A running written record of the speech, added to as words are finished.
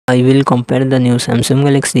I will compare the new Samsung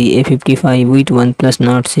Galaxy A55 with OnePlus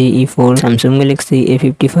Nord CE4. Samsung Galaxy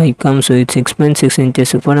A55 comes with 6.6 inches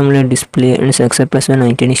Super AMOLED display and success ratio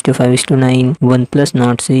 19:5:9. OnePlus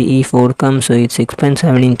Nord CE4 comes with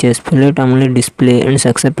 6.7 inches flat AMOLED display and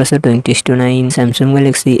success ratio 20:9. Samsung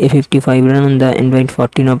Galaxy A55 run on the Android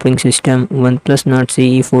 14 operating system. OnePlus Nord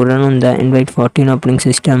CE4 run on the Android 14 operating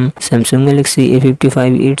system. Samsung Galaxy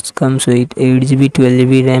A55 it comes with 8GB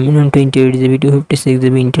 12GB RAM and 28GB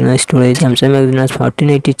 256GB internal storage. Samsung Exynos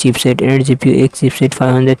 1480 chipset and GPU X chipset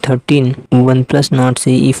 513. OnePlus Nord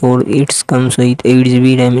CE4 it comes with 8GB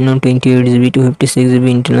RAM and 28GB 256GB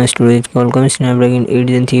internal storage. Qualcomm Snapdragon 8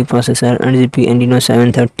 Gen 3 processor and GPU Adreno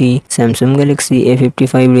 730. Samsung Galaxy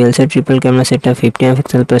A55 real set triple camera setup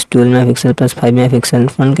 50MP plus 12MP plus 5MP.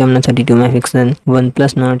 Front camera 32MP.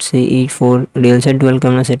 OnePlus Nord CE4 real set dual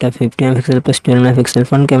camera setup 50MP plus 12MP.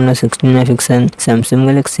 Front camera 16MP. Samsung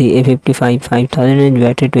Galaxy A55 5000 mAh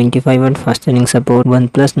battery 25W fast charging support.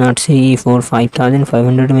 OnePlus Nord CE4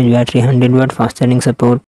 5500 mAh battery 100W fast charging support.